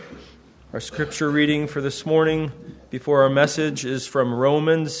Our scripture reading for this morning before our message is from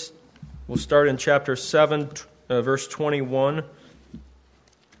Romans. We'll start in chapter 7, verse 21,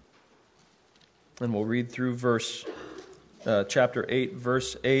 and we'll read through chapter 8,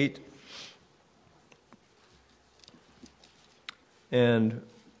 verse 8. And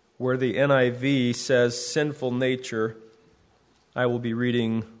where the NIV says sinful nature, I will be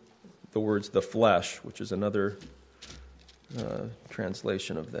reading the words the flesh, which is another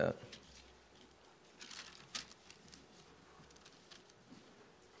translation of that.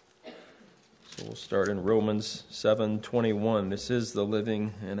 So we'll start in Romans 7:21. This is the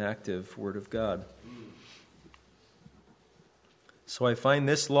living and active Word of God. So I find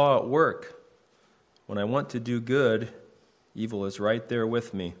this law at work. When I want to do good, evil is right there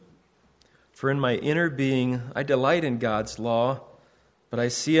with me. For in my inner being I delight in God's law, but I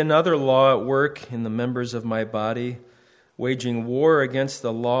see another law at work in the members of my body, waging war against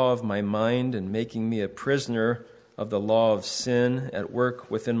the law of my mind and making me a prisoner of the law of sin at work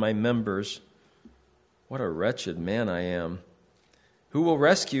within my members. What a wretched man I am. Who will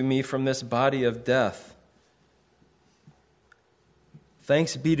rescue me from this body of death?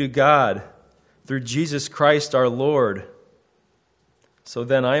 Thanks be to God through Jesus Christ our Lord. So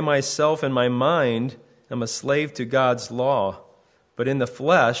then I myself in my mind am a slave to God's law, but in the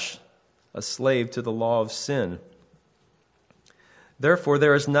flesh a slave to the law of sin. Therefore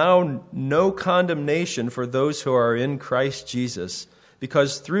there is now no condemnation for those who are in Christ Jesus,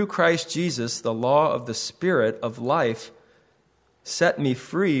 because through Christ Jesus the law of the Spirit of life set me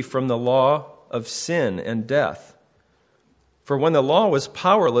free from the law of sin and death. For when the law was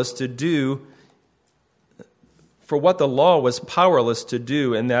powerless to do For what the law was powerless to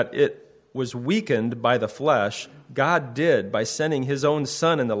do, in that it was weakened by the flesh, God did by sending his own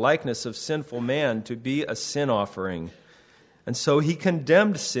Son in the likeness of sinful man to be a sin offering. And so he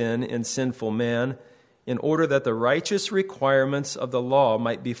condemned sin in sinful man in order that the righteous requirements of the law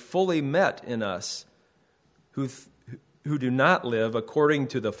might be fully met in us, who do not live according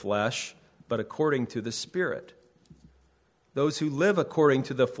to the flesh, but according to the Spirit. Those who live according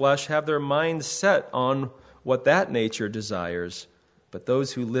to the flesh have their minds set on what that nature desires, but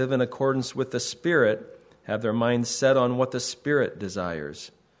those who live in accordance with the Spirit have their minds set on what the Spirit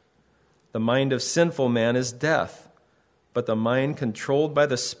desires. The mind of sinful man is death, but the mind controlled by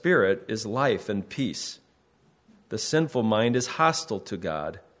the Spirit is life and peace. The sinful mind is hostile to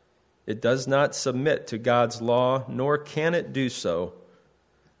God. It does not submit to God's law, nor can it do so.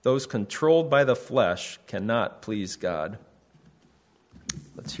 Those controlled by the flesh cannot please God.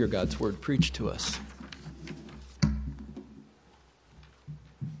 Let's hear God's word preached to us.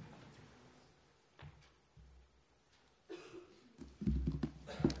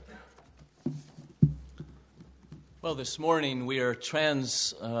 Well, this morning we are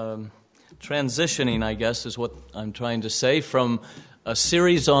transitioning, I guess, is what I'm trying to say, from a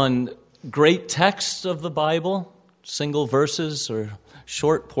series on great texts of the Bible, single verses or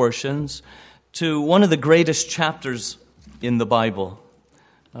short portions, to one of the greatest chapters in the Bible.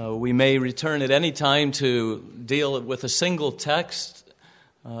 We may return at any time to deal with a single text.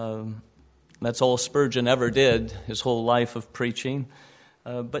 That's all Spurgeon ever did, his whole life of preaching.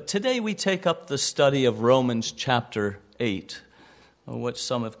 But today we take up the study of Romans chapter 8, what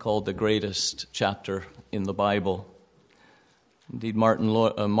some have called the greatest chapter in the Bible. Indeed, Martin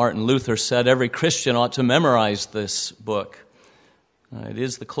Luther said every Christian ought to memorize this book. It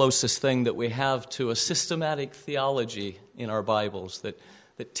is the closest thing that we have to a systematic theology in our Bibles that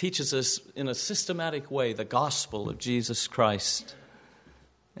teaches us in a systematic way the gospel of Jesus Christ.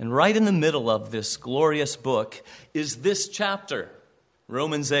 And right in the middle of this glorious book is this chapter,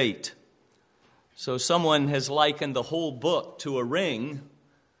 Romans 8. So someone has likened the whole book to a ring.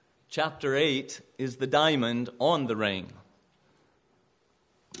 Chapter 8 is the diamond on the ring.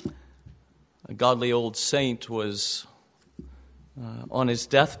 A godly old saint was on his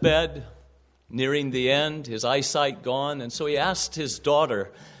deathbed, nearing the end, his eyesight gone, and so he asked his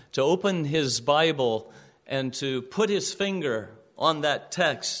daughter to open his Bible and to put his finger on that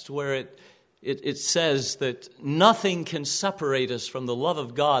text where it says that nothing can separate us from the love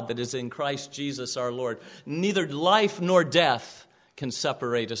of God that is in Christ Jesus our Lord. Neither life nor death can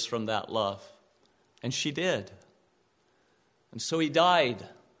separate us from that love. And she did. And so he died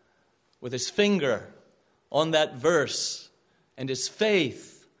with his finger on that verse and his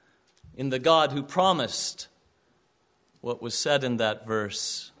faith in the God who promised what was said in that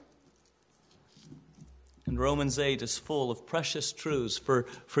verse. And Romans 8 is full of precious truths for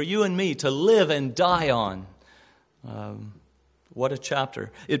you and me to live and die on. What a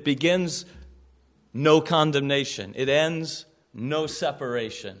chapter. It begins, no condemnation. It ends, no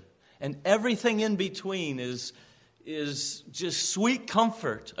separation. And everything in between is just sweet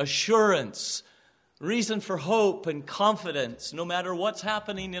comfort, assurance, reason for hope and confidence, no matter what's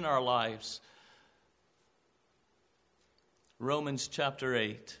happening in our lives. Romans chapter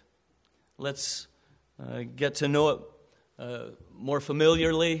 8. Let's get to know it more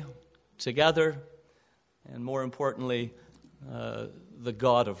familiarly together, and more importantly, the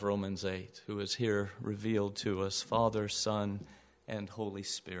God of Romans 8, who is here revealed to us, Father, Son, and Holy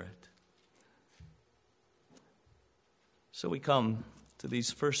Spirit. So we come to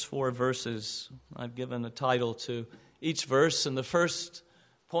these first 4 verses. I've given a title to each verse, and the first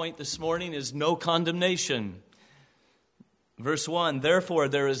point this morning is no condemnation. Verse 1, therefore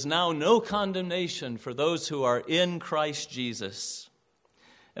there is now no condemnation for those who are in Christ Jesus.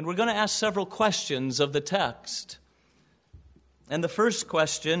 And we're going to ask several questions of the text. And the first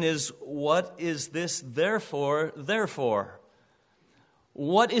question is, what is this therefore?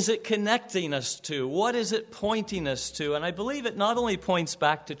 What is it connecting us to? What is it pointing us to? And I believe it not only points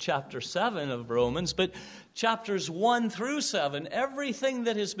back to chapter 7 of Romans, but chapters 1 through 7, everything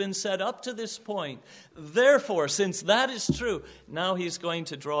that has been said up to this point. Therefore, since that is true, now he's going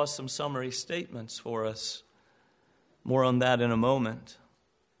to draw some summary statements for us. More on that in a moment.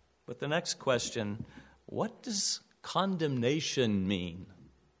 But the next question, what does condemnation mean?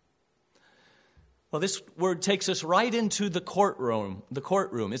 Well, this word takes us right into the courtroom.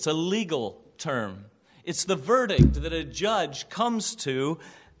 It's a legal term. It's the verdict that a judge comes to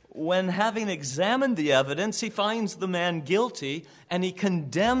when, having examined the evidence, he finds the man guilty and he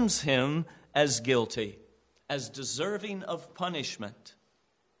condemns him as guilty, as deserving of punishment.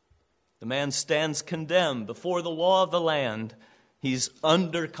 The man stands condemned before the law of the land. He's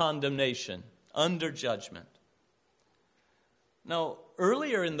under condemnation, under judgment. Now,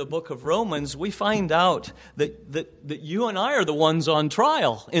 earlier in the book of Romans, we find out that you and I are the ones on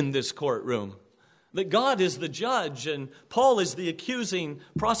trial in this courtroom. That God is the judge and Paul is the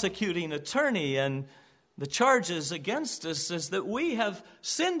prosecuting attorney, and the charges against us is that we have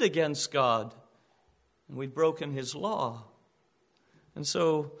sinned against God and we've broken his law. And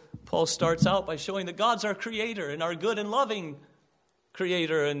so Paul starts out by showing that God's our creator and our good and loving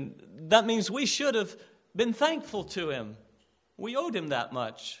creator, and that means we should have been thankful to him. We owed him that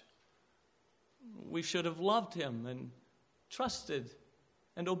much. We should have loved him and trusted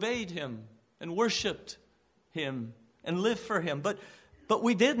and obeyed him and worshiped him and lived for him. But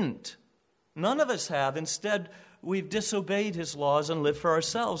we didn't. None of us have. Instead, we've disobeyed his laws and lived for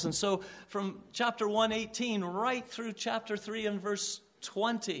ourselves. And so from chapter 1:18 right through chapter 3 and verse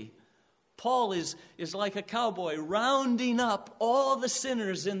 20, Paul is like a cowboy rounding up all the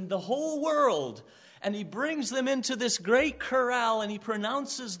sinners in the whole world. And he brings them into this great corral and he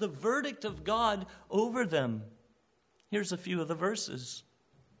pronounces the verdict of God over them. Here's a few of the verses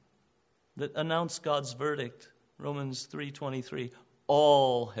that announce God's verdict. Romans 3:23.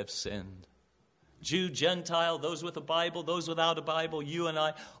 All have sinned. Jew, Gentile, those with a Bible, those without a Bible, you and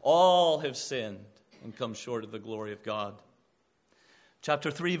I, all have sinned and come short of the glory of God.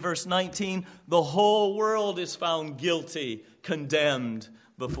 Chapter 3, verse 19. The whole world is found guilty, condemned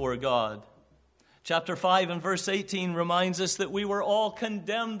before God. Chapter 5 and verse 18 reminds us that we were all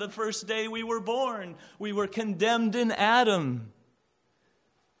condemned the first day we were born. We were condemned in Adam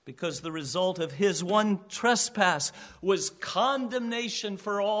because the result of his one trespass was condemnation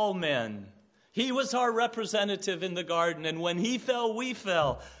for all men. He was our representative in the garden, and when he fell, we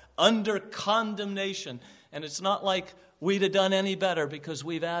fell under condemnation. And it's not like we'd have done any better because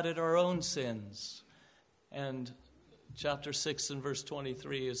we've added our own sins. And chapter 6 and verse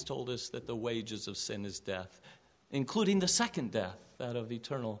 23 has told us that the wages of sin is death, including the second death, that of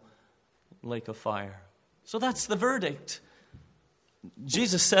eternal lake of fire. So that's the verdict.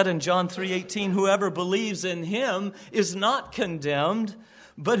 Jesus said in John 3:18, whoever believes in him is not condemned,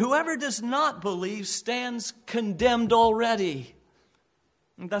 but whoever does not believe stands condemned already.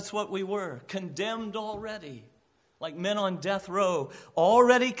 And that's what we were, condemned already. Like men on death row,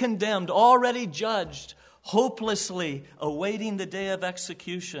 already condemned, already judged, hopelessly awaiting the day of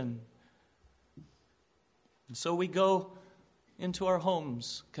execution. And so we go into our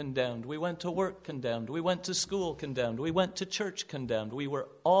homes condemned. We went to work condemned. We went to school condemned. We went to church condemned. We were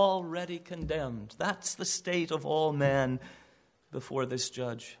already condemned. That's the state of all men before this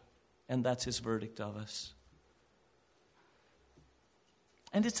judge. And that's his verdict of us.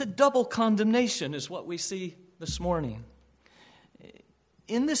 And it's a double condemnation is what we see this morning.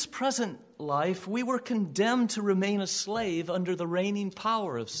 In this present life, we were condemned to remain a slave under the reigning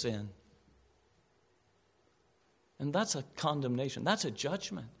power of sin. And that's a condemnation. That's a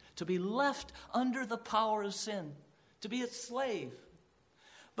judgment. To be left under the power of sin. To be its slave.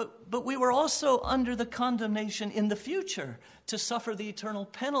 But we were also under the condemnation in the future to suffer the eternal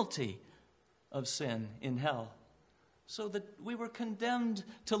penalty of sin in hell. So that we were condemned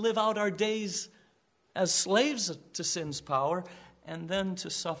to live out our days as slaves to sin's power and then to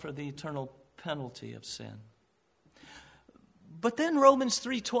suffer the eternal penalty of sin. But then Romans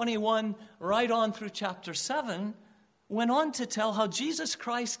 3:21, right on through chapter 7, went on to tell how Jesus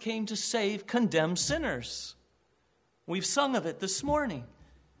Christ came to save condemned sinners. We've sung of it this morning,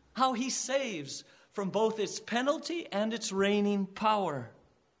 how he saves from both its penalty and its reigning power.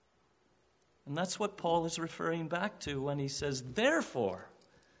 And that's what Paul is referring back to when he says, therefore.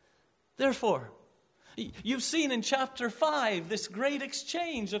 You've seen in chapter 5 this great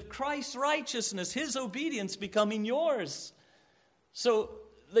exchange of Christ's righteousness, his obedience becoming yours. So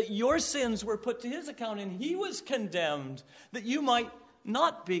that your sins were put to his account and he was condemned, that you might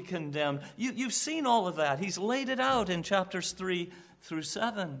not be condemned. You've seen all of that. He's laid it out in chapters 3 through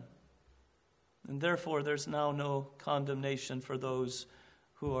 7. And therefore, there's now no condemnation for those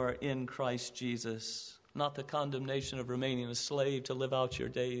who are in Christ Jesus. Not the condemnation of remaining a slave to live out your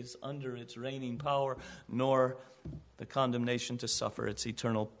days under its reigning power, nor the condemnation to suffer its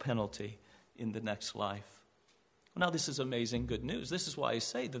eternal penalty in the next life. Now, this is amazing good news. This is why I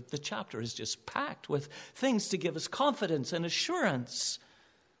say that the chapter is just packed with things to give us confidence and assurance.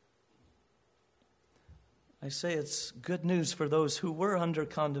 I say it's good news for those who were under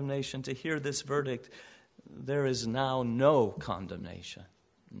condemnation to hear this verdict. There is now no condemnation.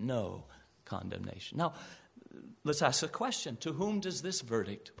 No condemnation. Now, let's ask a question. To whom does this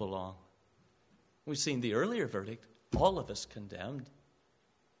verdict belong? We've seen the earlier verdict. All of us condemned.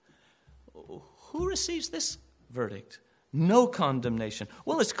 Who receives this verdict? No condemnation.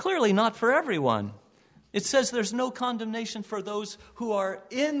 Well, it's clearly not for everyone. It says there's no condemnation for those who are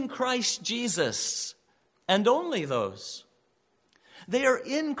in Christ Jesus, and only those. They are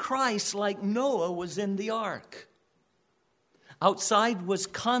in Christ like Noah was in the ark. Outside was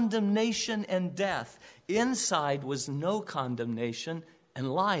condemnation and death. Inside was no condemnation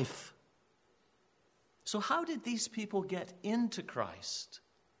and life. So how did these people get into Christ?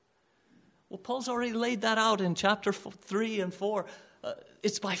 Well, Paul's already laid that out in chapter 3 and 4.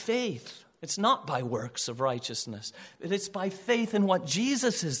 It's by faith. It's not by works of righteousness. It's by faith in what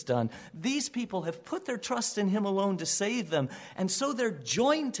Jesus has done. These people have put their trust in him alone to save them. And so they're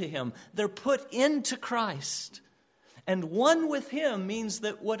joined to him. They're put into Christ. And one with him means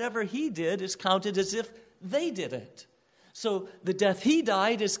that whatever he did is counted as if they did it. So the death he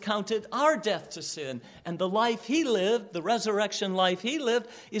died is counted our death to sin. And the life he lived, the resurrection life he lived,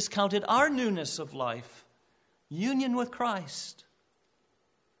 is counted our newness of life. Union with Christ.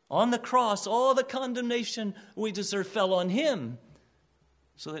 On the cross, all the condemnation we deserve fell on him,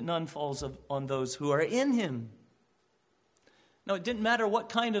 so that none falls on those who are in him. Now, it didn't matter what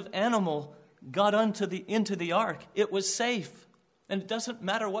kind of animal got into the ark. It was safe. And it doesn't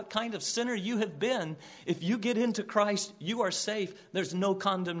matter what kind of sinner you have been. If you get into Christ, you are safe. There's no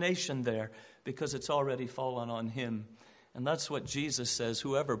condemnation there because it's already fallen on him. And that's what Jesus says.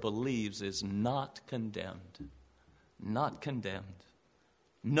 Whoever believes is not condemned. Not condemned.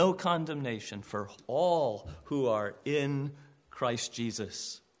 No condemnation for all who are in Christ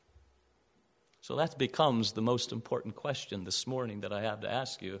Jesus. So that becomes the most important question this morning that I have to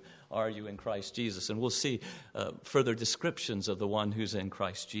ask you. Are you in Christ Jesus? And we'll see further descriptions of the one who's in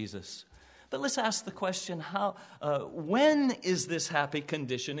Christ Jesus. But let's ask the question, when is this happy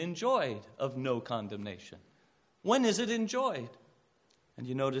condition enjoyed of no condemnation? When is it enjoyed? And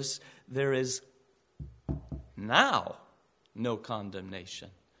you notice there is now no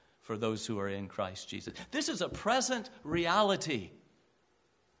condemnation for those who are in Christ Jesus. This is a present reality.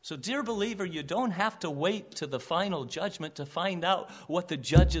 So, dear believer, you don't have to wait to the final judgment to find out what the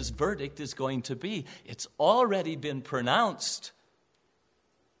judge's verdict is going to be. It's already been pronounced.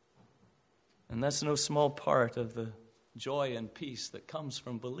 And that's no small part of the joy and peace that comes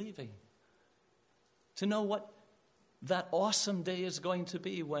from believing. To know what that awesome day is going to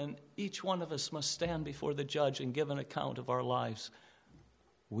be when each one of us must stand before the judge and give an account of our lives.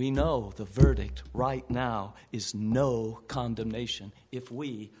 We know the verdict right now is no condemnation if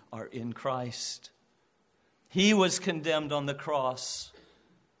we are in Christ. He was condemned on the cross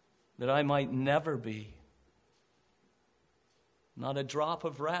that I might never be. Not a drop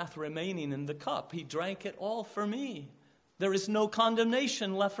of wrath remaining in the cup. He drank it all for me. There is no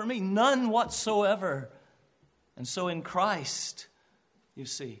condemnation left for me, none whatsoever. And so in Christ, you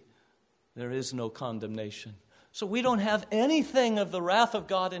see, there is no condemnation. So we don't have anything of the wrath of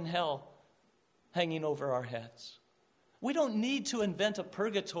God in hell hanging over our heads. We don't need to invent a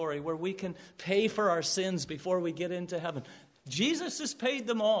purgatory where we can pay for our sins before we get into heaven. Jesus has paid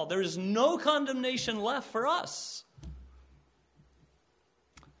them all. There is no condemnation left for us.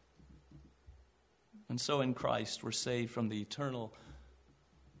 And so in Christ, we're saved from the eternal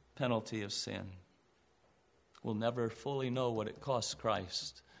penalty of sin. We'll never fully know what it cost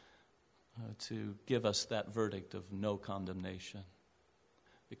Christ to give us that verdict of no condemnation,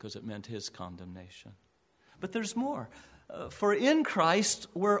 because it meant his condemnation. But there's more. For in Christ,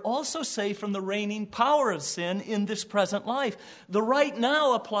 we're also saved from the reigning power of sin in this present life. The right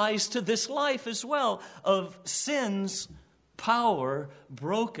now applies to this life as well, of sin's power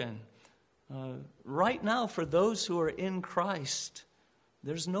broken. Right now, for those who are in Christ,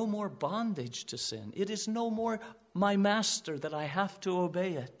 there's no more bondage to sin. It is no more my master that I have to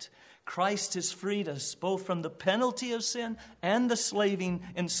obey it. Christ has freed us both from the penalty of sin and the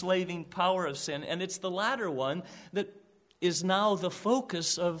enslaving power of sin. And it's the latter one that is now the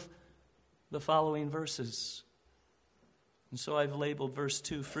focus of the following verses. And so I've labeled verse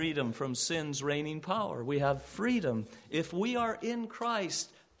 2, freedom from sin's reigning power. We have freedom. If we are in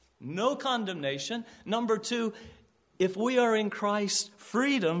Christ, no condemnation. Number 2, if we are in Christ,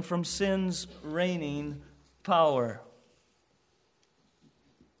 freedom from sin's reigning power.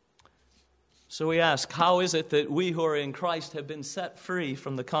 So we ask, how is it that we who are in Christ have been set free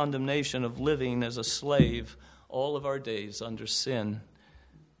from the condemnation of living as a slave all of our days under sin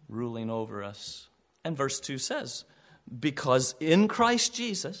ruling over us? And verse 2 says, because in Christ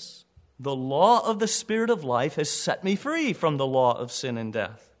Jesus, the law of the Spirit of life has set me free from the law of sin and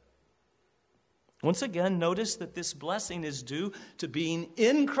death. Once again, notice that this blessing is due to being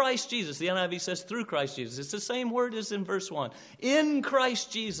in Christ Jesus. The NIV says through Christ Jesus. It's the same word as in verse 1. In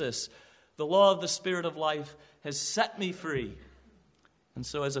Christ Jesus, the law of the Spirit of life has set me free. And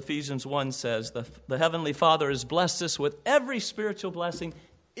so as Ephesians 1 says, the Heavenly Father has blessed us with every spiritual blessing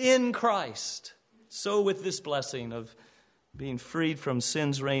in Christ. So with this blessing of being freed from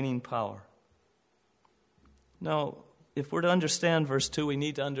sin's reigning power. Now, if we're to understand verse 2, we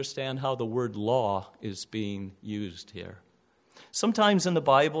need to understand how the word law is being used here. Sometimes in the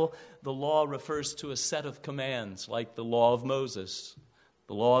Bible, the law refers to a set of commands, like the law of Moses,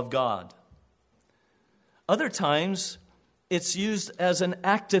 the law of God. Other times, it's used as an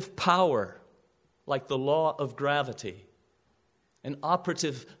active power, like the law of gravity, an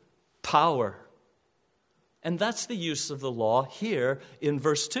operative power. And that's the use of the law here in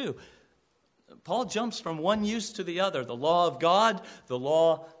verse 2. Paul jumps from one use to the other, the law of God, the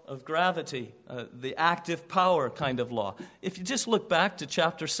law of gravity, the active power kind of law. If you just look back to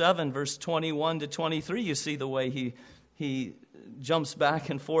chapter 7, verse 21 to 23, you see the way he jumps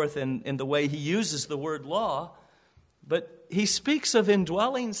back and forth in the way he uses the word law. But he speaks of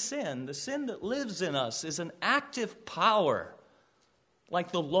indwelling sin. The sin that lives in us is an active power,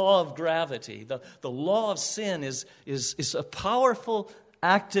 like the law of gravity. The law of sin is a powerful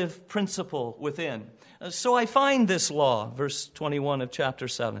active principle within. So I find this law, verse 21 of chapter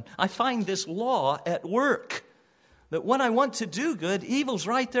 7, I find this law at work, that when I want to do good, evil's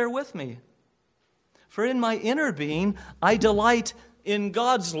right there with me. For in my inner being, I delight in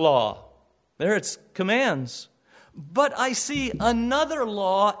God's law. There it's commands. But I see another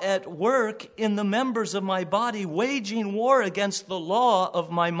law at work in the members of my body, waging war against the law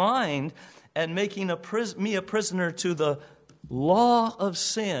of my mind and making me a prisoner to the law of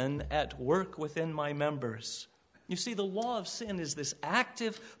sin at work within my members. You see, the law of sin is this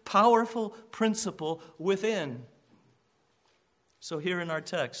active, powerful principle within. So here in our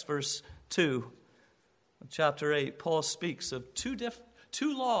text, verse 2 of chapter 8, Paul speaks of two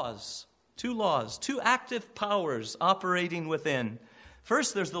active powers operating within.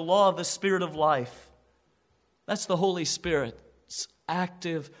 First, there's the law of the Spirit of life. That's the Holy Spirit's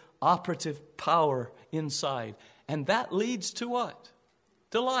active, operative power inside. And that leads to what?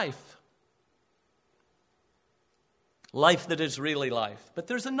 To life. Life that is really life. But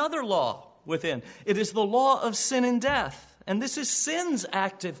there's another law within. It is the law of sin and death. And this is sin's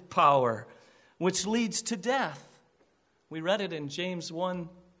active power, which leads to death. We read it in James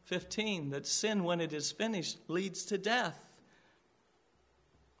 1:15, that sin, when it is finished, leads to death.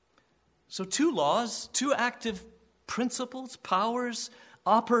 So two laws, two active principles, powers,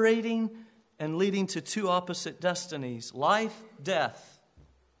 operating and leading to two opposite destinies, life, death.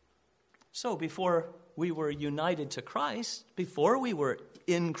 So before we were united to Christ, before we were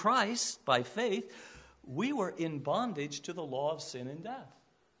in Christ by faith, we were in bondage to the law of sin and death.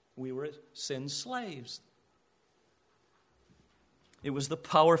 We were sin's slaves. It was the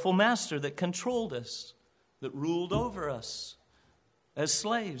powerful master that controlled us, that ruled over us as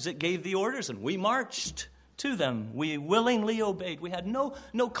slaves. It gave the orders and we marched to them. We willingly obeyed. We had no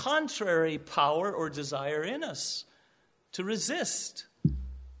contrary power or desire in us. to resist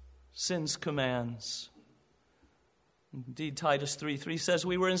sin's commands. Indeed, Titus 3:3 says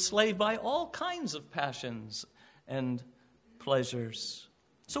we were enslaved by all kinds of passions and pleasures.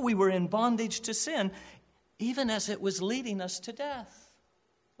 So we were in bondage to sin, even as it was leading us to death.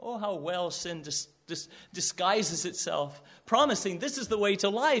 Oh, how well sin disguises itself, promising this is the way to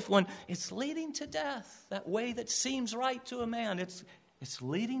life when it's leading to death. That way that seems right to a man, it's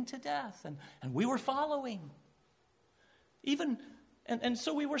leading to death. And we were following. And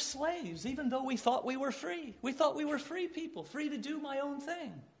so we were slaves, even though we thought we were free. We thought we were free people, free to do my own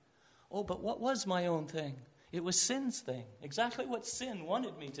thing. Oh, but what was my own thing? It was sin's thing, exactly what sin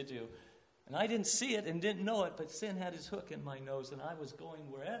wanted me to do. And I didn't see it and didn't know it, but sin had his hook in my nose, and I was going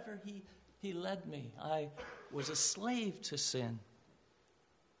wherever he led me. I was a slave to sin.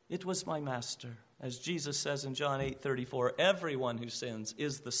 It was my master. As Jesus says in John 8:34, everyone who sins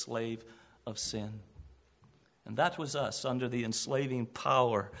is the slave of sin. And that was us under the enslaving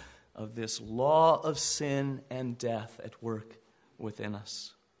power of this law of sin and death at work within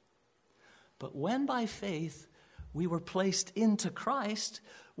us. But when by faith we were placed into Christ,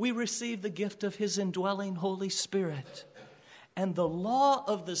 we received the gift of his indwelling Holy Spirit. And the law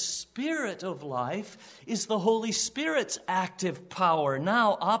of the Spirit of life is the Holy Spirit's active power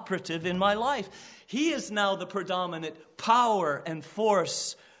now operative in my life. He is now the predominant power and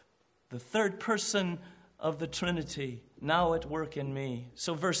force, the third person of the Trinity, now at work in me.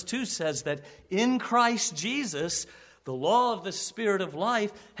 So verse 2 says that in Christ Jesus, the law of the Spirit of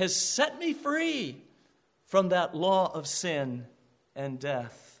life has set me free from that law of sin and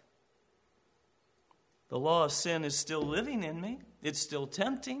death. The law of sin is still living in me. It's still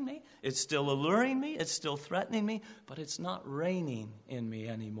tempting me. It's still alluring me. It's still threatening me. But it's not reigning in me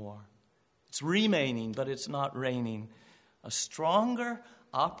anymore. It's remaining, but it's not reigning. A stronger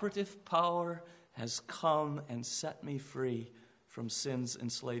operative power has come and set me free from sin's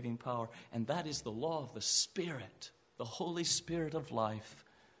enslaving power. And that is the law of the Spirit, the Holy Spirit of life.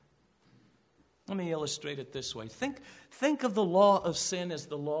 Let me illustrate it this way. Think of the law of sin as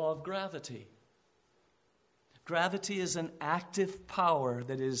the law of gravity. Gravity is an active power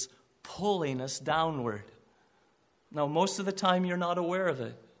that is pulling us downward. Now, most of the time you're not aware of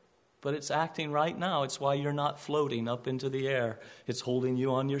it, but it's acting right now. It's why you're not floating up into the air. It's holding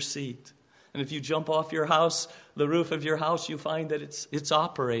you on your seat. And if you jump off your house, the roof of your house, you find that it's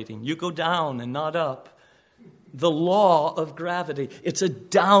operating. You go down and not up. The law of gravity. It's a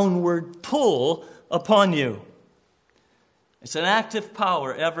downward pull upon you. It's an active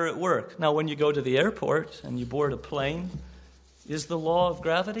power ever at work. Now, when you go to the airport and you board a plane, is the law of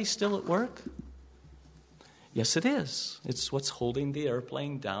gravity still at work? Yes, it is. It's what's holding the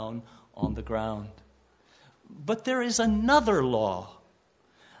airplane down on the ground. But there is another law,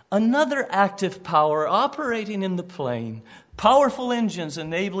 another active power operating in the plane, powerful engines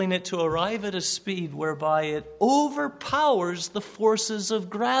enabling it to arrive at a speed whereby it overpowers the forces of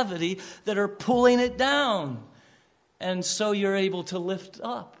gravity that are pulling it down. And so you're able to lift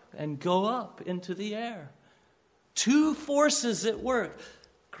up and go up into the air. Two forces at work.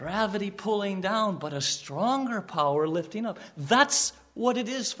 Gravity pulling down, but a stronger power lifting up. That's what it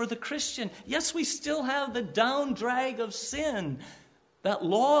is for the Christian. Yes, we still have the down drag of sin, that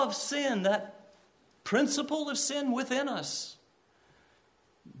law of sin, that principle of sin within us.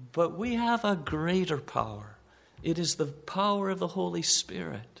 But we have a greater power. It is the power of the Holy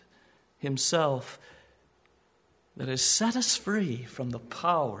Spirit himself that has set us free from the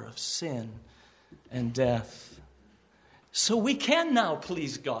power of sin and death. So we can now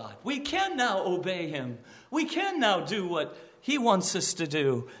please God. We can now obey him. We can now do what he wants us to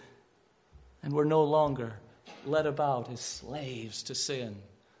do. And we're no longer led about as slaves to sin,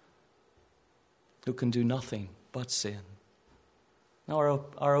 who can do nothing but sin. Now,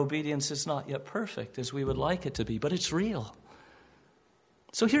 our obedience is not yet perfect as we would like it to be, but it's real.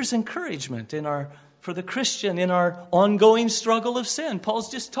 So here's encouragement for the Christian in our ongoing struggle of sin.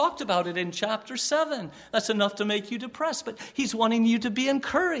 Paul's just talked about it in chapter 7. That's enough to make you depressed, but he's wanting you to be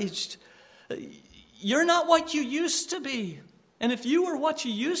encouraged. You're not what you used to be. And if you were what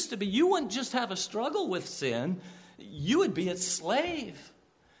you used to be, you wouldn't just have a struggle with sin. You would be its slave.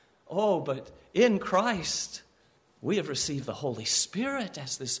 Oh, but in Christ, we have received the Holy Spirit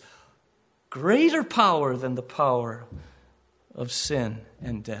as this greater power than the power of sin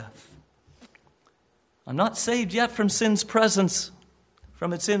and death. I'm not saved yet from sin's presence,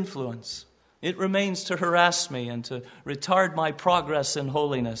 from its influence. It remains to harass me and to retard my progress in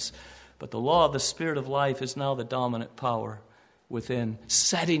holiness. But the law of the Spirit of life is now the dominant power within,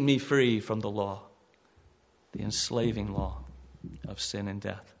 setting me free from the law, the enslaving law of sin and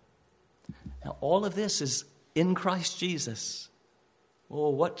death. Now, all of this is in Christ Jesus. Oh,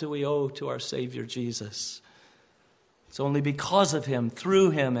 what do we owe to our Savior Jesus? It's only because of him,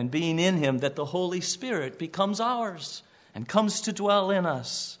 through him, and being in him that the Holy Spirit becomes ours and comes to dwell in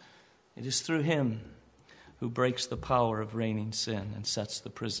us. It is through him who breaks the power of reigning sin and sets the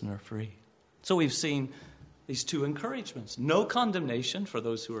prisoner free. So we've seen these two encouragements. No condemnation for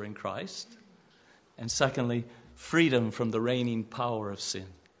those who are in Christ. And secondly, freedom from the reigning power of sin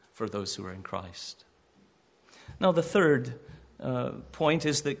for those who are in Christ. Now the third point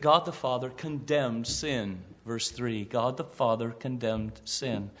is that God the Father condemned sin. Verse 3, God the Father condemned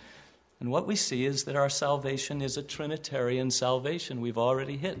sin. And what we see is that our salvation is a Trinitarian salvation. We've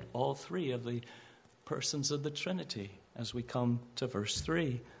already hit all three of the persons of the Trinity as we come to verse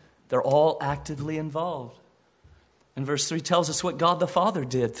 3. They're all actively involved. And verse 3 tells us what God the Father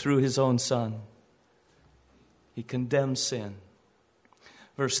did through his own Son. He condemned sin.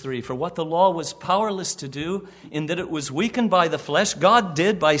 Verse 3, for what the law was powerless to do, in that it was weakened by the flesh, God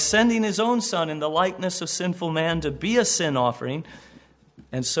did by sending his own Son in the likeness of sinful man to be a sin offering,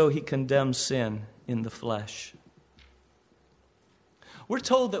 and so he condemns sin in the flesh. We're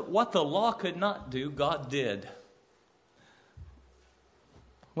told that what the law could not do, God did.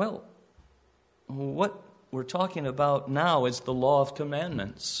 Well, what we're talking about now is the law of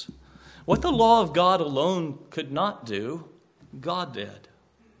commandments. What the law of God alone could not do, God did.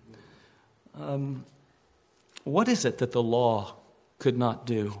 What is it that the law could not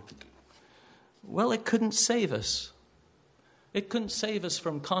do? Well, it couldn't save us. It couldn't save us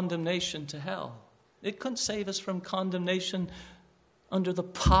from condemnation to hell. It couldn't save us from condemnation under the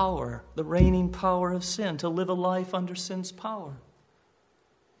power, the reigning power of sin, to live a life under sin's power.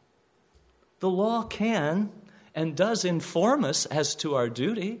 The law can and does inform us as to our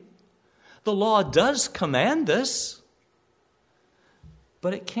duty. The law does command us.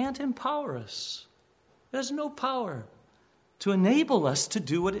 But it can't empower us. There's no power to enable us to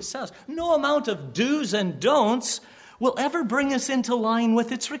do what it says. No amount of do's and don'ts will ever bring us into line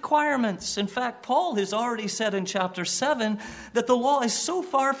with its requirements. In fact, Paul has already said in chapter 7 that the law is so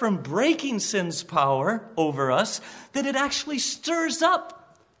far from breaking sin's power over us that it actually stirs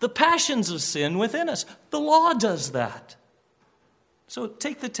up the passions of sin within us. The law does that. So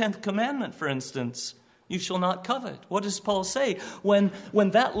take the 10th commandment, for instance. You shall not covet. What does Paul say? When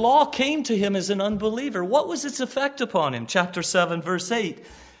that law came to him as an unbeliever, what was its effect upon him? Chapter 7, verse 8.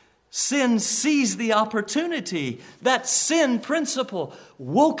 Sin seized the opportunity. That sin principle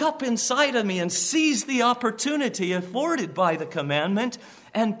woke up inside of me and seized the opportunity afforded by the commandment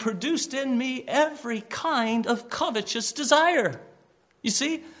and produced in me every kind of covetous desire. You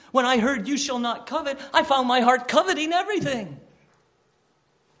see, when I heard you shall not covet, I found my heart coveting everything.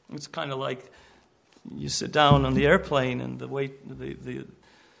 It's kind of like you sit down on the airplane and the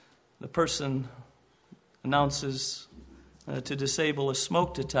person announces to disable a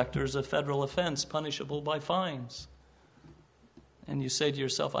smoke detector is a federal offense punishable by fines. And you say to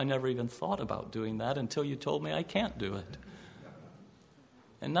yourself, I never even thought about doing that until you told me I can't do it.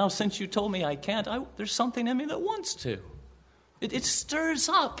 And now since you told me I can't, there's something in me that wants to. It stirs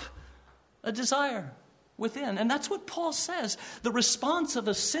up a desire within. And that's what Paul says. The response of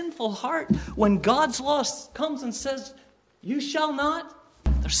a sinful heart when God's law comes and says, you shall not,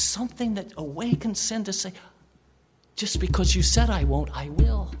 there's something that awakens sin to say, just because you said I won't, I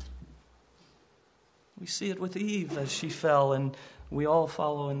will. We see it with Eve as she fell, and we all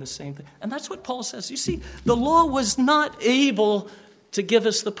follow in the same thing. And that's what Paul says. You see, the law was not able to give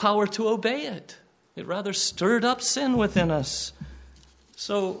us the power to obey it. It rather stirred up sin within us.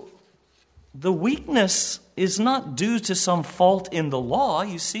 So the weakness is not due to some fault in the law.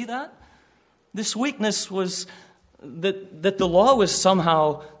 You see that? This weakness was that the law was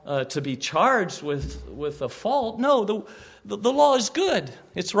somehow to be charged with a fault. No, the law is good.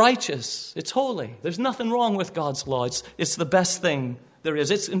 It's righteous. It's holy. There's nothing wrong with God's law. It's the best thing there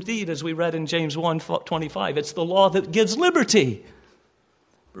is. It's indeed, as we read in James 1:25, it's the law that gives liberty.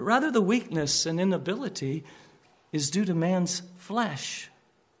 But rather the weakness and inability is due to man's flesh.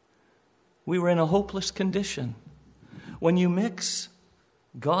 We were in a hopeless condition. When you mix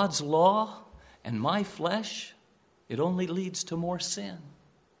God's law and my flesh, it only leads to more sin.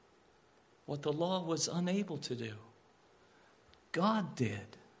 What the law was unable to do, God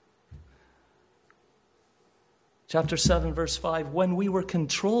did. Chapter 7, verse 5, when we were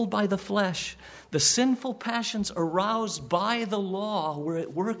controlled by the flesh, the sinful passions aroused by the law were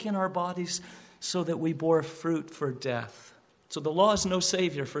at work in our bodies so that we bore fruit for death. So the law is no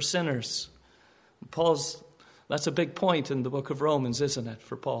savior for sinners. That's a big point in the book of Romans, isn't it,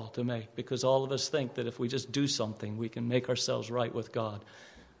 for Paul to make? Because all of us think that if we just do something, we can make ourselves right with God.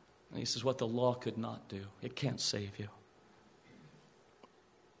 And he says, what the law could not do, it can't save you.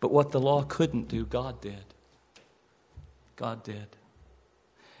 But what the law couldn't do, God did. God did.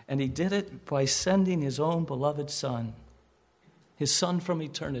 And he did it by sending his own beloved Son, his Son from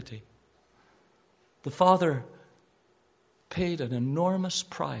eternity. The Father paid an enormous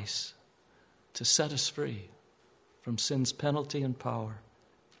price to set us free from sin's penalty and power.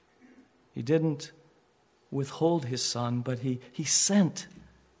 He didn't withhold his Son, but he sent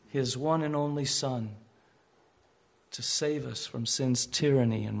his one and only Son to save us from sin's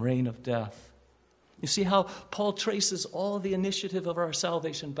tyranny and reign of death. You see how Paul traces all the initiative of our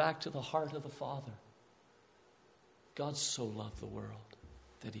salvation back to the heart of the Father. God so loved the world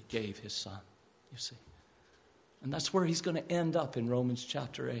that he gave his Son, you see. And that's where he's going to end up in Romans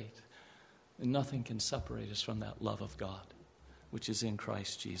chapter 8. And nothing can separate us from that love of God, which is in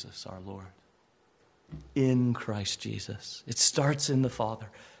Christ Jesus our Lord. In Christ Jesus. It starts in the Father,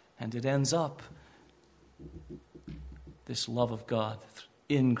 and it ends up this love of God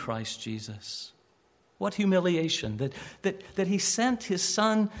in Christ Jesus. What humiliation that he sent his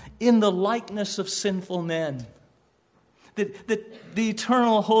Son in the likeness of sinful men. That the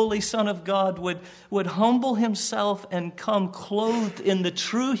eternal holy Son of God would humble himself and come clothed in the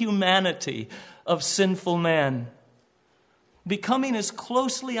true humanity of sinful man, becoming as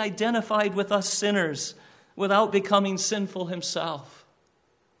closely identified with us sinners without becoming sinful himself.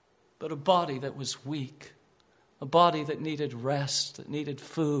 But a body that was weak, a body that needed rest, that needed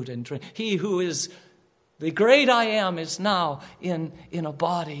food and drink. He who is the great I Am is now in a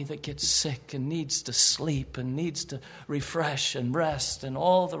body that gets sick and needs to sleep and needs to refresh and rest and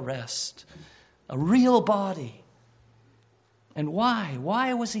all the rest. A real body. And why?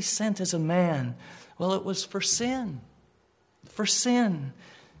 Why was he sent as a man? Well, it was for sin. For sin.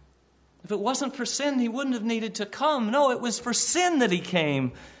 If it wasn't for sin, he wouldn't have needed to come. No, it was for sin that he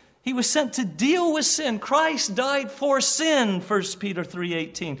came. He was sent to deal with sin. Christ died for sin, 1 Peter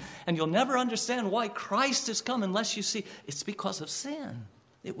 3:18. And you'll never understand why Christ has come unless you see it's because of sin.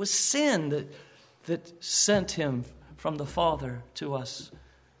 It was sin that sent him from the Father to us.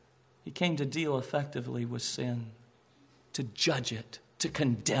 He came to deal effectively with sin, to judge it, to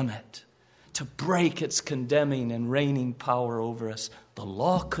condemn it, to break its condemning and reigning power over us. The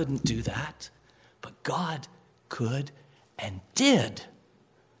law couldn't do that, but God could and did.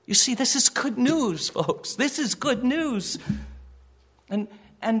 You see, this is good news, folks. This is good news. And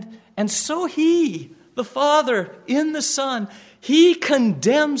so he, the Father, in the Son, he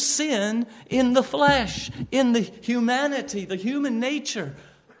condemns sin in the flesh, in the humanity, the human nature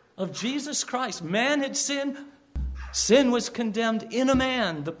of Jesus Christ. Man had sinned. Sin was condemned in a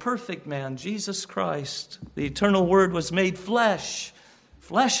man, the perfect man, Jesus Christ. The eternal Word was made flesh,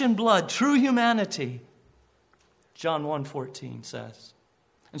 flesh and blood, true humanity. John 1:14 says.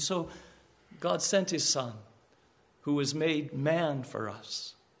 And so God sent his Son, who was made man for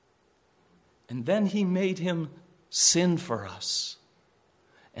us. And then he made him sin for us.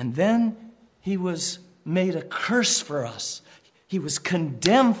 And then he was made a curse for us. He was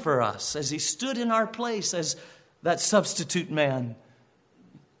condemned for us as he stood in our place as that substitute man.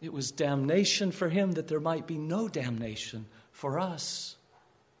 It was damnation for him that there might be no damnation for us.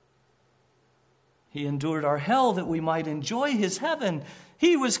 He endured our hell that we might enjoy his heaven.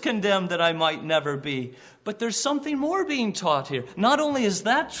 He was condemned that I might never be. But there's something more being taught here. Not only is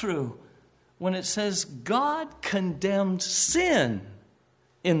that true, when it says God condemned sin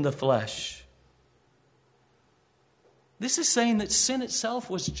in the flesh, this is saying that sin itself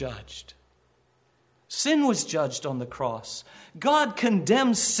was judged. Sin was judged on the cross. God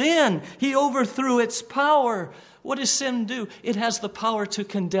condemned sin. He overthrew its power. What does sin do? It has the power to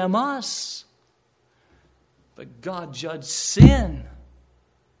condemn us. But God judged sin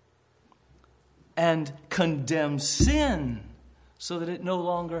and condemns sin so that it no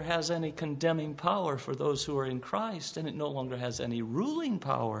longer has any condemning power for those who are in Christ, and it no longer has any ruling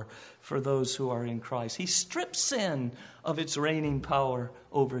power for those who are in Christ. He strips sin of its reigning power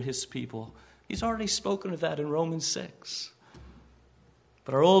over his people. He's already spoken of that in Romans 6.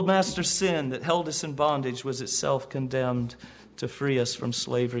 But our old master sin that held us in bondage was itself condemned to free us from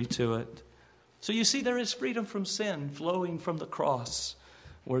slavery to it. So you see, there is freedom from sin flowing from the cross,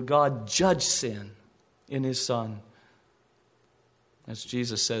 where God judged sin in his Son. As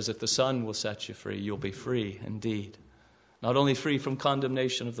Jesus says, if the Son will set you free, you'll be free indeed. Not only free from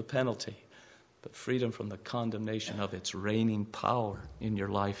condemnation of the penalty, but freedom from the condemnation of its reigning power in your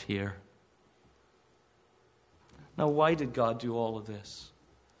life here. Now, why did God do all of this?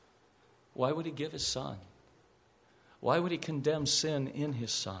 Why would he give his Son? Why would he condemn sin in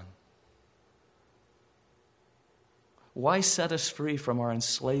his Son? Why set us free from our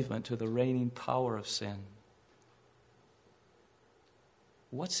enslavement to the reigning power of sin?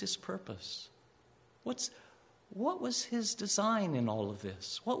 What's his purpose? What was his design in all of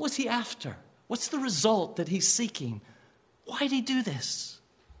this? What was he after? What's the result that he's seeking? Why did he do this?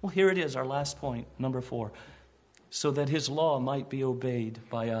 Well, here it is, our last point, number 4. So that his law might be obeyed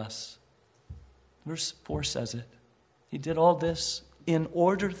by us. Verse 4 says it. He did all this in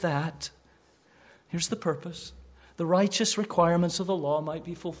order that, here's the purpose, the righteous requirements of the law might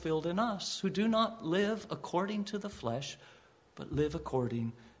be fulfilled in us, who do not live according to the flesh, but live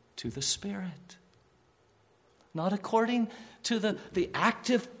according to the Spirit. Not according to the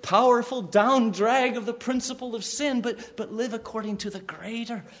active, powerful down drag of the principle of sin, but live according to the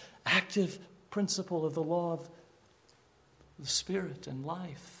greater active principle of the law of the Spirit and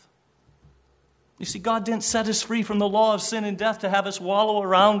life. You see, God didn't set us free from the law of sin and death to have us wallow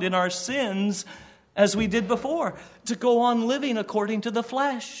around in our sins as we did before, to go on living according to the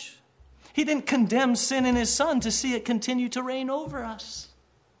flesh. He didn't condemn sin in his Son to see it continue to reign over us.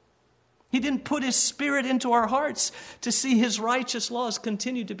 He didn't put his Spirit into our hearts to see his righteous laws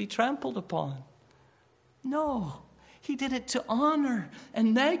continue to be trampled upon. No, he did it to honor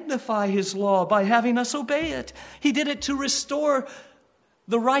and magnify his law by having us obey it. He did it to restore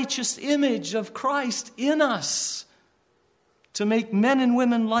the righteous image of Christ in us, to make men and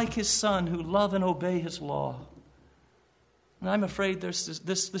women like his Son who love and obey his law. And I'm afraid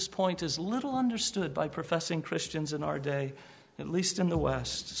this point is little understood by professing Christians in our day, at least in the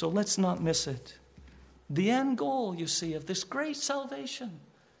West. So let's not miss it. The end goal, you see, of this great salvation,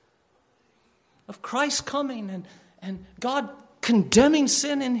 of Christ coming and God condemning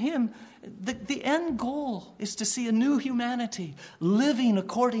sin in him, the end goal is to see a new humanity living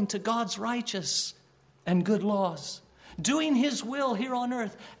according to God's righteous and good laws, doing his will here on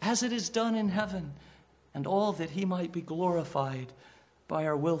earth as it is done in heaven, and all that he might be glorified by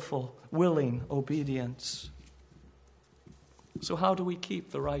our willing obedience. So how do we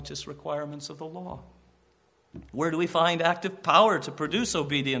keep the righteous requirements of the law? Where do we find active power to produce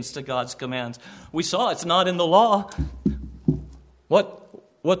obedience to God's commands? We saw it's not in the law.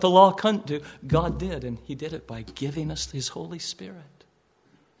 What the law couldn't do, God did, and he did it by giving us his Holy Spirit.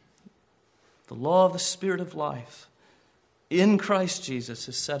 The law of the Spirit of life in Christ Jesus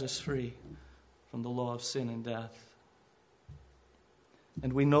has set us free from the law of sin and death.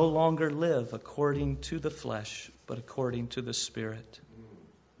 And we no longer live according to the flesh, but according to the Spirit.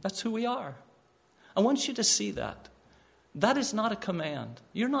 That's who we are. I want you to see that. That is not a command.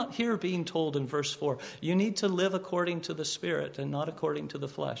 You're not here being told in verse 4, you need to live according to the Spirit and not according to the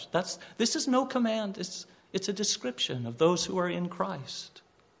flesh. This is no command. It's a description of those who are in Christ.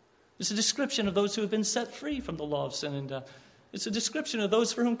 It's a description of those who have been set free from the law of sin and death. It's a description of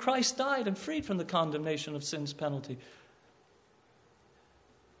those for whom Christ died and freed from the condemnation of sin's penalty.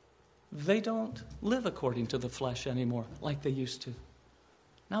 They don't live according to the flesh anymore like they used to.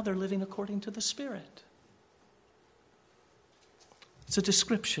 Now they're living according to the Spirit. It's a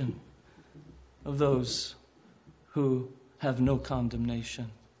description of those who have no condemnation.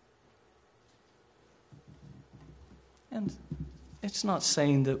 And it's not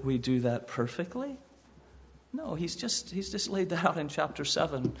saying that we do that perfectly. No, he's just laid that out in chapter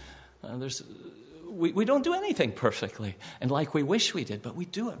 7. We don't do anything perfectly and like we wish we did, but we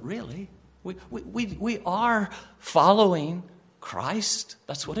do it really. We are following Christ.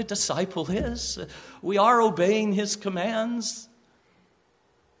 That's what a disciple is. We are obeying his commands.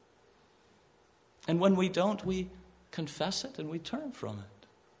 And when we don't, we confess it and we turn from it.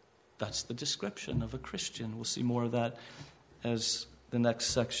 That's the description of a Christian. We'll see more of that as the next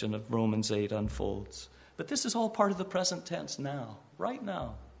section of Romans 8 unfolds. But this is all part of the present tense now, right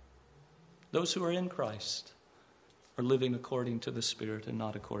now. Those who are in Christ are living according to the Spirit and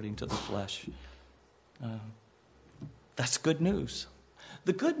not according to the flesh. That's good news.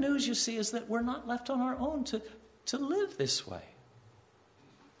 The good news, you see, is that we're not left on our own to live this way.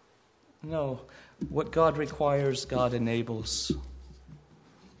 No, what God requires, God enables.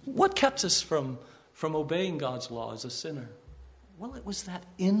 What kept us from obeying God's law as a sinner? Well, it was that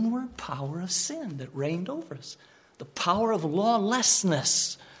inward power of sin that reigned over us. The power of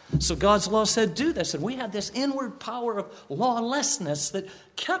lawlessness. So God's law said, do this. And we had this inward power of lawlessness that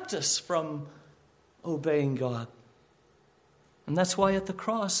kept us from obeying God. And that's why at the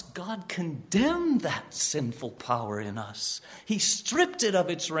cross, God condemned that sinful power in us. He stripped it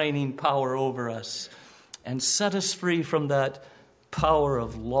of its reigning power over us and set us free from that power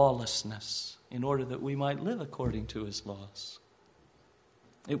of lawlessness in order that we might live according to his laws.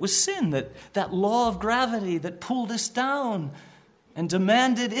 It was sin, that law of gravity that pulled us down, and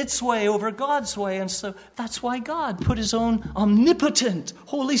demanded its way over God's way. And so that's why God put his own omnipotent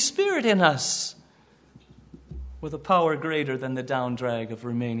Holy Spirit in us, with a power greater than the downdrag of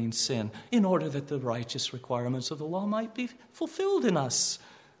remaining sin, in order that the righteous requirements of the law might be fulfilled in us.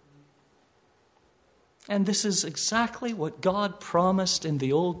 And this is exactly what God promised in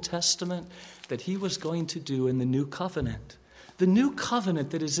the Old Testament that he was going to do in the New Covenant. The new covenant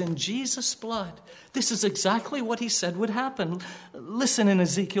that is in Jesus' blood. This is exactly what he said would happen. Listen in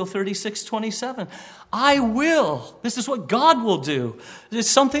Ezekiel 36:27. I will. This is what God will do. It's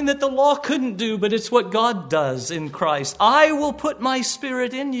something that the law couldn't do, but it's what God does in Christ. I will put my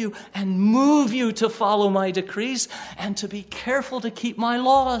Spirit in you and move you to follow my decrees and to be careful to keep my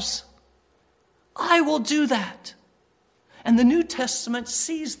laws. I will do that. And the New Testament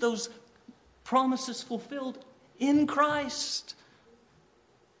sees those promises fulfilled in Christ.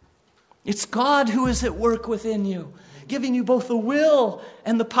 It's God who is at work within you, giving you both the will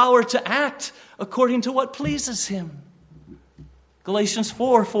and the power to act according to what pleases him. Galatians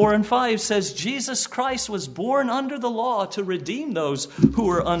 4 and 5 says, Jesus Christ was born under the law to redeem those who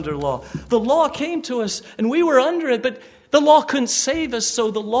were under law. The law came to us and we were under it, but the law couldn't save us, so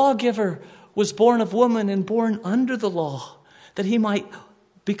the lawgiver was born of woman and born under the law, that he might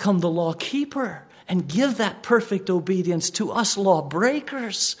become the law keeper and give that perfect obedience to us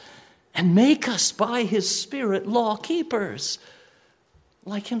lawbreakers and make us by his Spirit law keepers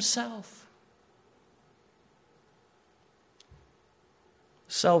like himself.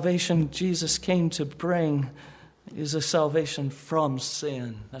 Salvation Jesus came to bring is a salvation from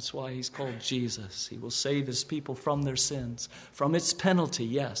sin. That's why he's called Jesus. He will save his people from their sins, from its penalty,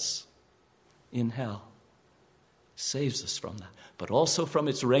 yes, in hell. Saves us from that, but also from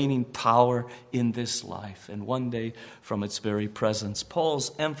its reigning power in this life, and one day from its very presence.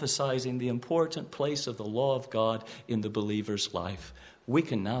 Paul's emphasizing the important place of the law of God in the believer's life. We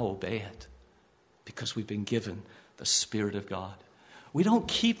can now obey it because we've been given the Spirit of God. We don't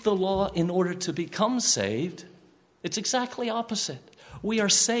keep the law in order to become saved. It's exactly opposite. We are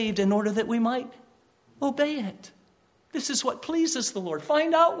saved in order that we might obey it. This is what pleases the Lord.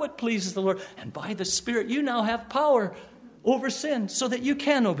 Find out what pleases the Lord. And by the Spirit, you now have power over sin so that you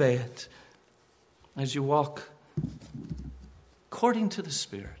can obey it as you walk according to the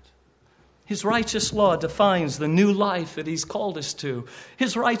Spirit. His righteous law defines the new life that he's called us to.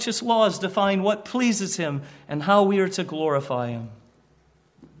 His righteous laws define what pleases him and how we are to glorify him.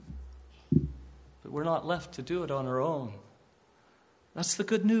 But we're not left to do it on our own. That's the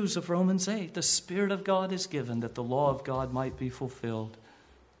good news of Romans 8. The Spirit of God is given that the law of God might be fulfilled.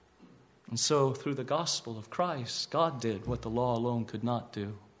 And so, through the gospel of Christ, God did what the law alone could not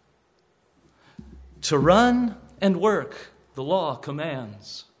do. To run and work, the law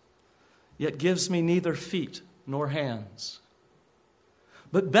commands, yet gives me neither feet nor hands.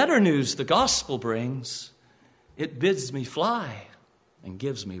 But better news the gospel brings. It bids me fly and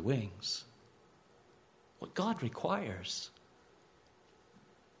gives me wings. What God requires,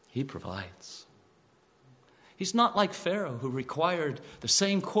 he provides. He's not like Pharaoh, who required the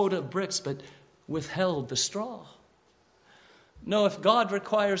same quota of bricks but withheld the straw. No, if God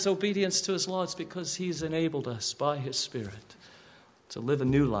requires obedience to his law, it's because he's enabled us by his Spirit to live a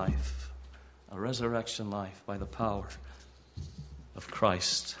new life, a resurrection life by the power of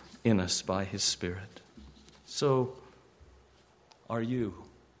Christ in us by his Spirit. So, are you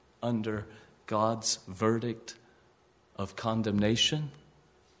under God's verdict of condemnation?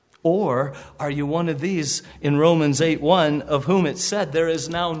 Or are you one of these in Romans 8:1 of whom it said there is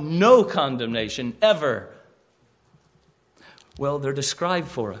now no condemnation ever? Well, they're described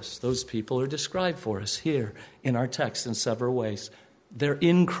for us. Those people are described for us here in our text in several ways. They're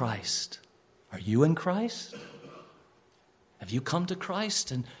in Christ. Are you in Christ? Have you come to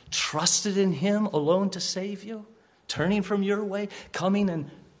Christ and trusted in him alone to save you? Turning from your way, coming and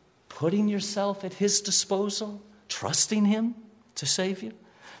putting yourself at his disposal, trusting him to save you?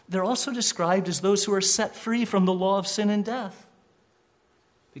 They're also described as those who are set free from the law of sin and death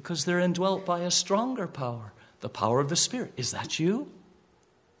because they're indwelt by a stronger power, the power of the Spirit. Is that you?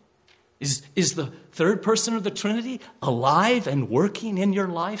 Is the third person of the Trinity alive and working in your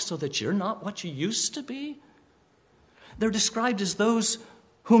life so that you're not what you used to be? They're described as those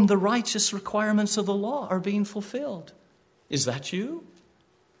whom the righteous requirements of the law are being fulfilled. Is that you?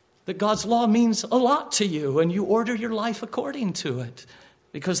 That God's law means a lot to you and you order your life according to it,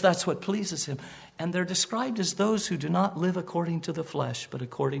 because that's what pleases him. And they're described as those who do not live according to the flesh, but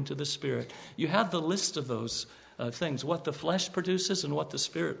according to the Spirit. You have the list of those things, what the flesh produces and what the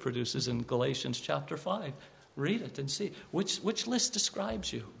Spirit produces in Galatians chapter 5. Read it and see. Which list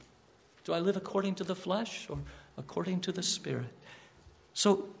describes you? Do I live according to the flesh or according to the Spirit?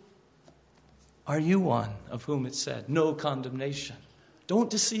 So, are you one of whom it said, no condemnation? Don't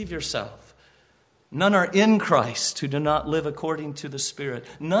deceive yourself. None are in Christ who do not live according to the Spirit.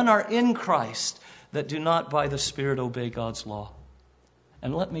 None are in Christ that do not by the Spirit obey God's law.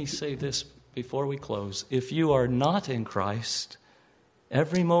 And let me say this before we close. If you are not in Christ,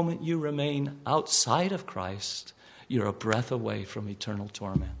 every moment you remain outside of Christ, you're a breath away from eternal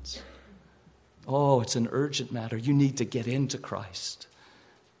torments. Oh, it's an urgent matter. You need to get into Christ,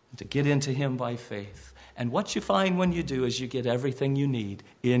 to get into Him by faith. And what you find when you do is you get everything you need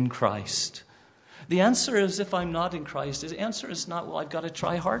in Christ. The answer is, if I'm not in Christ, the answer is not, well, I've got to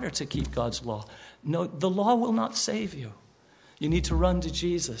try harder to keep God's law. No, the law will not save you. You need to run to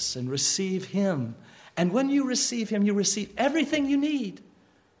Jesus and receive Him. And when you receive Him, you receive everything you need.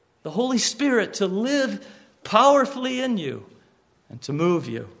 The Holy Spirit to live powerfully in you and to move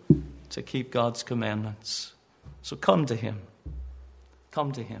you to keep God's commandments. So come to Him.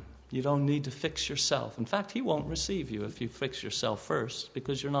 Come to Him. You don't need to fix yourself. In fact, He won't receive you if you fix yourself first,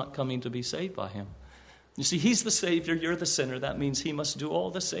 because you're not coming to be saved by Him. You see, He's the Savior, you're the sinner. That means He must do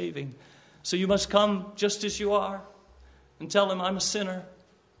all the saving. So you must come just as you are and tell Him, I'm a sinner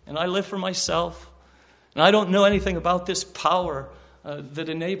and I live for myself. And I don't know anything about this power that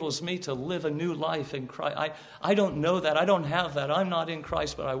enables me to live a new life in Christ. I don't know that. I don't have that. I'm not in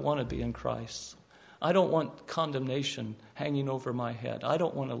Christ, but I want to be in Christ. I don't want condemnation hanging over my head. I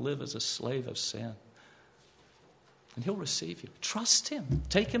don't want to live as a slave of sin. And He'll receive you. Trust Him.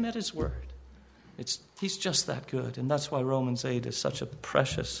 Take Him at His word. He's just that good. And that's why Romans 8 is such a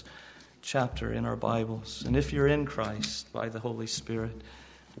precious chapter in our Bibles. And if you're in Christ by the Holy Spirit,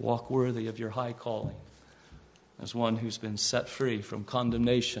 walk worthy of your high calling as one who's been set free from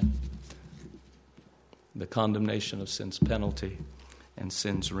condemnation, the condemnation of sin's penalty and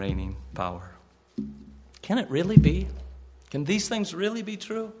sin's reigning power. Can it really be? Can these things really be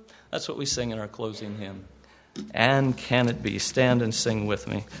true? That's what we sing in our closing hymn. And can it be? Stand and sing with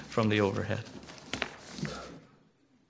me from the overhead.